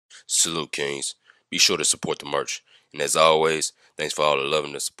Salute, Kings. Be sure to support the merch. And as always, thanks for all the love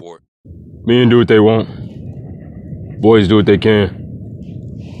and the support. Men do what they want. Boys do what they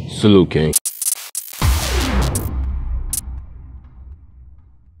can. Salute, King.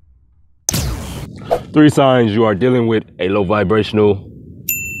 Three signs you are dealing with a low vibrational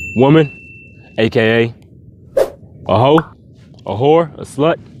woman, aka a hoe, a whore, a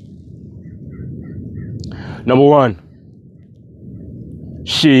slut. Number one,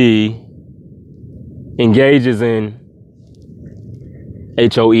 she engages in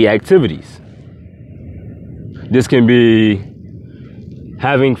HOE activities. This can be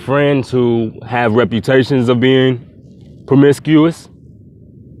having friends who have reputations of being promiscuous.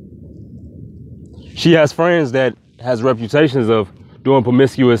 She has friends that has reputations of doing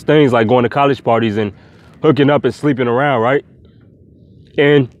promiscuous things like going to college parties and hooking up and sleeping around, right?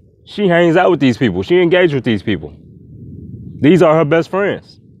 And she hangs out with these people. She engages with these people. These are her best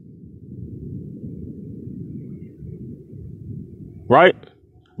friends. Right?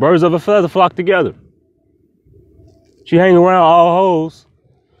 Birds of a feather flock together. She hang around all hoes,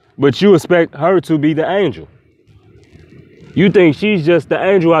 but you expect her to be the angel. You think she's just the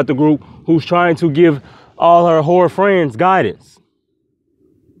angel out the group who's trying to give all her whore friends guidance.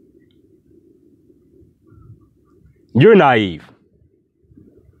 You're naive.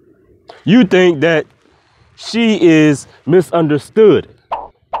 You think that she is misunderstood.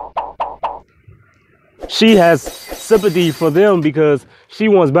 She has sympathy for them because she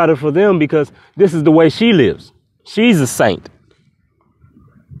wants better for them because this is the way she lives. She's a saint.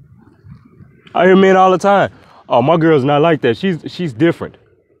 I hear men all the time. Oh, my girl's not like that. She's different.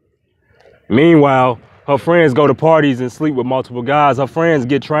 Meanwhile, her friends go to parties and sleep with multiple guys. Her friends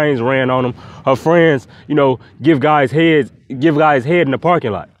get trains ran on them. Her friends, give guys head in the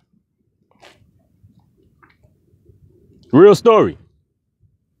parking lot. Real story.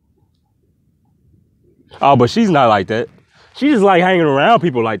 Oh, but she's not like that. She just like hanging around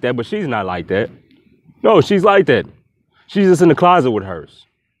people like that, but she's not like that. No, she's like that. She's just in the closet with hers.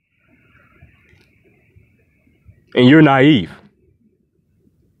 And you're naive.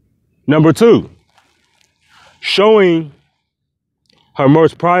 Number two, showing her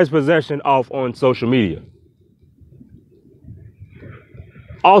most prized possession off on social media.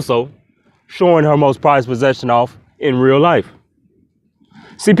 Also, showing her most prized possession off in real life.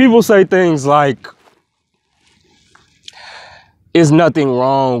 See, people say things like, "It's nothing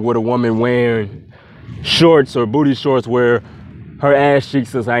wrong with a woman wearing shorts or booty shorts where her ass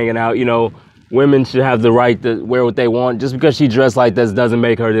cheeks is hanging out. Women should have the right to wear what they want. Just because she dressed like this doesn't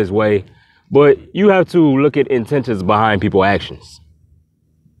make her this way." But you have to look at intentions behind people's actions.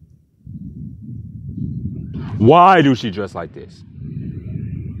 Why do she dress like this?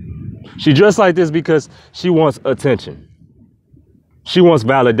 She dressed like this because she wants attention. She wants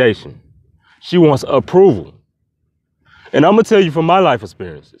validation. She wants approval. And I'm going to tell you from my life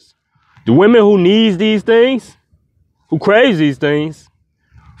experiences, the women who needs these things, who craves these things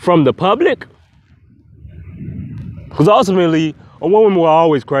from the public, because ultimately a woman will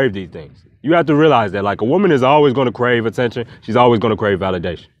always crave these things. You have to realize that, like, a woman is always going to crave attention. She's always going to crave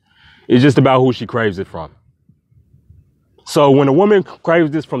validation. It's just about who she craves it from. So when a woman craves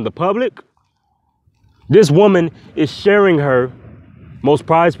this from the public, this woman is sharing her most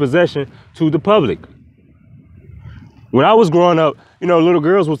prized possession to the public. When I was growing up, little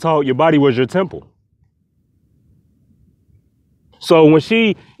girls were taught your body was your temple. So when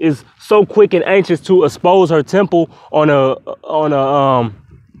she is so quick and anxious to expose her temple on a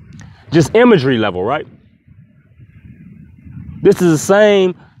just imagery level, right? This is the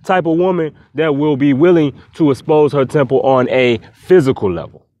same type of woman that will be willing to expose her temple on a physical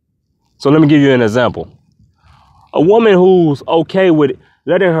level. So let me give you an example. A woman who's okay with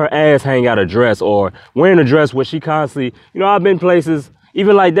letting her ass hang out a dress or wearing a dress where she constantly, I've been places,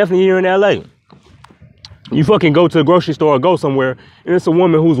 even like definitely here in LA. You fucking go to a grocery store or go somewhere and it's a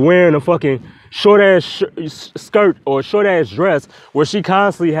woman who's wearing a fucking short ass skirt or short ass dress where she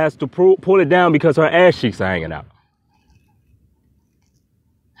constantly has to pull it down because her ass cheeks are hanging out.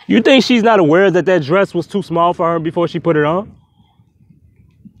 You think she's not aware that that dress was too small for her before she put it on?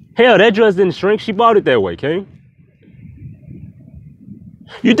 Hell, that dress didn't shrink. She bought it that way, King.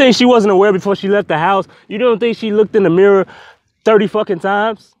 You think she wasn't aware before she left the house? You don't think she looked in the mirror 30 fucking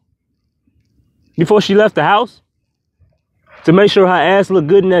times before she left the house to make sure her ass looked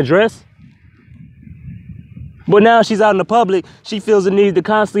good in that dress? But now she's out in the public, she feels the need to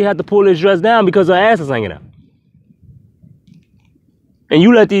constantly have to pull this dress down because her ass is hanging out. And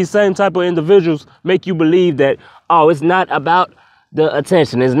you let these same type of individuals make you believe that, oh, it's not about the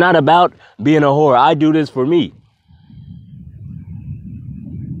attention. It's not about being a whore. I do this for me.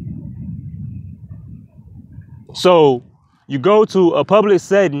 So you go to a public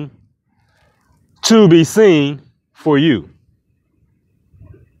setting to be seen for you.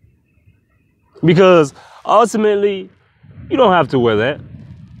 Because ultimately, you don't have to wear that.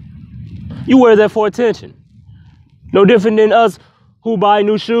 You wear that for attention. No different than us who buy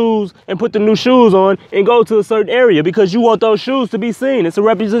new shoes and put the new shoes on and go to a certain area because you want those shoes to be seen. It's a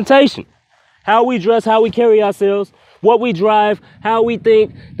representation. How we dress, how we carry ourselves, what we drive, how we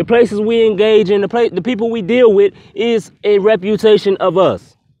think, the places we engage in, the people we deal with is a reputation of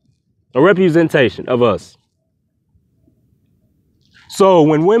us. A representation of us. So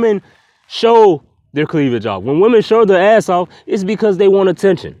when women show their cleavage off, when women show their ass off, it's because they want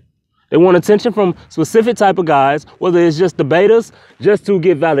attention. They want attention from specific type of guys, whether it's just the betas, just to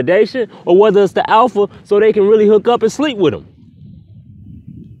get validation, or whether it's the alpha so they can really hook up and sleep with them.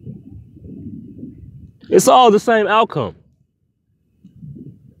 It's all the same outcome.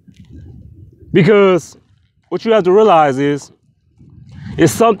 Because what you have to realize is,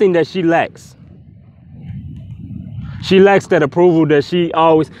 it's something that she lacks. She lacks that approval that she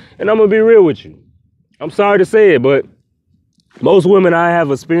always, and I'm gonna be real with you. I'm sorry to say it, but most women I have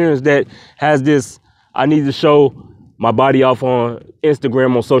experienced that has this, I need to show my body off on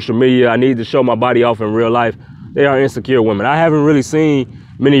Instagram, on social media. I need to show my body off in real life. They are insecure women. I haven't really seen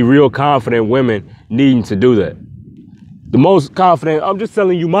many real confident women needing to do that. The most confident, I'm just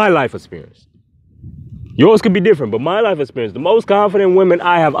telling you my life experience. Yours could be different, but my life experience, the most confident women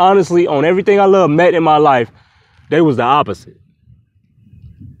I have honestly, on everything I love, met in my life, they was the opposite.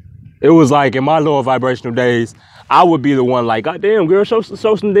 It was like in my lower vibrational days, I would be the one like, God damn, girl, show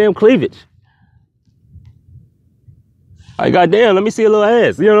some damn cleavage. Like, God damn, let me see a little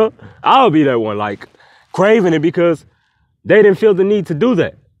ass, you know? I would be that one, like, craving it because they didn't feel the need to do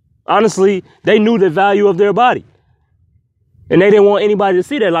that. Honestly, they knew the value of their body. And they didn't want anybody to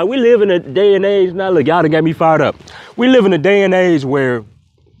see that. Like, we live in a day and age, now look, y'all done got me fired up. We live in a day and age where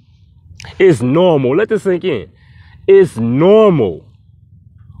it's normal, let this sink in. It's normal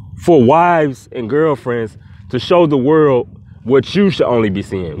for wives and girlfriends to show the world what you should only be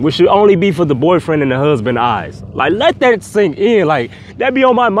seeing, which should only be for the boyfriend and the husband eyes. Like, let that sink in. Like, that be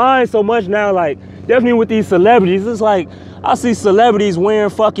on my mind so much now. Like, definitely with these celebrities, it's like I see celebrities wearing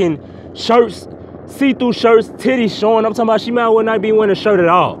fucking shirts, see-through shirts, titties showing. I'm talking about she might well not be wearing a shirt at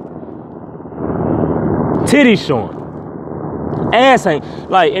all. Titties showing. Ass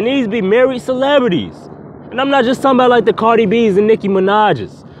ain't. Like, and these be married celebrities. And I'm not just talking about like the Cardi B's and Nicki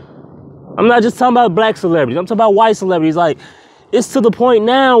Minaj's. I'm not just talking about black celebrities. I'm talking about white celebrities. Like, it's to the point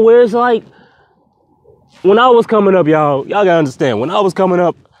now where it's like, when I was coming up, y'all gotta understand. When I was coming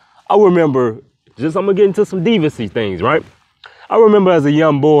up, I remember, I'm gonna get into some divacy things, right? I remember as a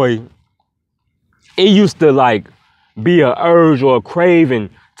young boy, it used to like be a urge or a craving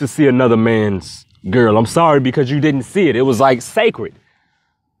to see another man's girl. I'm sorry because you didn't see it. It was like sacred.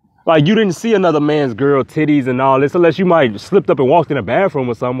 Like, you didn't see another man's girl titties and all this unless you might slipped up and walked in a bathroom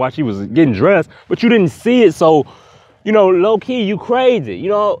or something while she was getting dressed, but you didn't see it. So, you know, low key, you craved it. You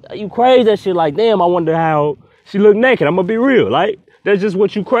know, you crave that shit like, damn, I wonder how she looked naked. I'm gonna be real. Like, that's just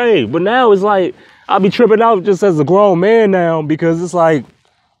what you crave. But now it's like, I'll be tripping out just as a grown man now because it's like,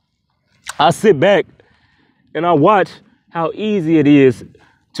 I sit back and I watch how easy it is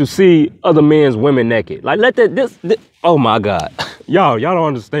to see other men's women naked. Like, let that, this oh my God. Y'all don't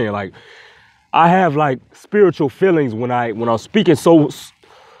understand. Like, I have like spiritual feelings when I'm speaking so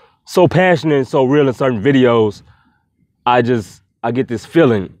passionate and so real in certain videos. I get this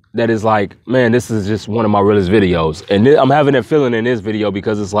feeling that is like, man, this is just one of my realest videos. And I'm having that feeling in this video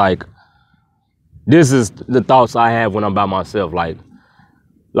because it's like, this is the thoughts I have when I'm by myself. Like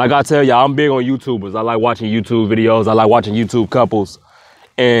I tell y'all, I'm big on YouTubers. I like watching YouTube videos. I like watching YouTube couples.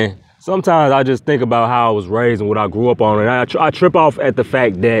 And sometimes I just think about how I was raised and what I grew up on. And I trip off at the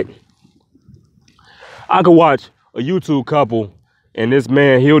fact that I could watch a YouTube couple and this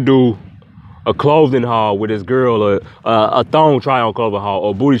man, he'll do a clothing haul with his girl, or a thong try-on clothing haul,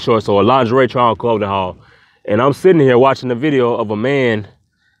 or booty shorts, or a lingerie try-on clothing haul. And I'm sitting here watching the video of a man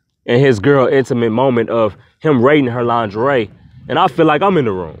and his girl intimate moment of him rating her lingerie. And I feel like I'm in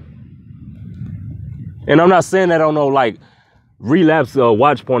the room. And I'm not saying that on no like relapse or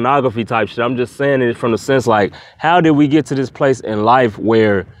watch pornography type shit. I'm just saying it from the sense like, how did we get to this place in life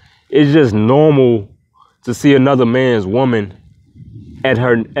where it's just normal to see another man's woman at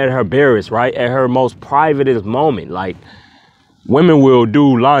her barest, right? At her most privatest moment. Like, women will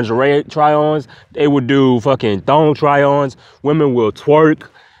do lingerie try-ons. They will do fucking thong try-ons. Women will twerk,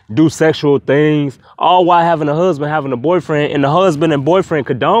 do sexual things, all while having a husband, having a boyfriend, and the husband and boyfriend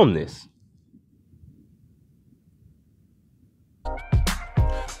condone this.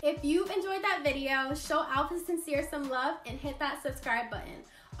 If you enjoyed that video, show AlphaSincere some love and hit that subscribe button.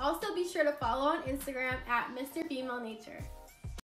 Also be sure to follow on Instagram at Mr. Female Nature.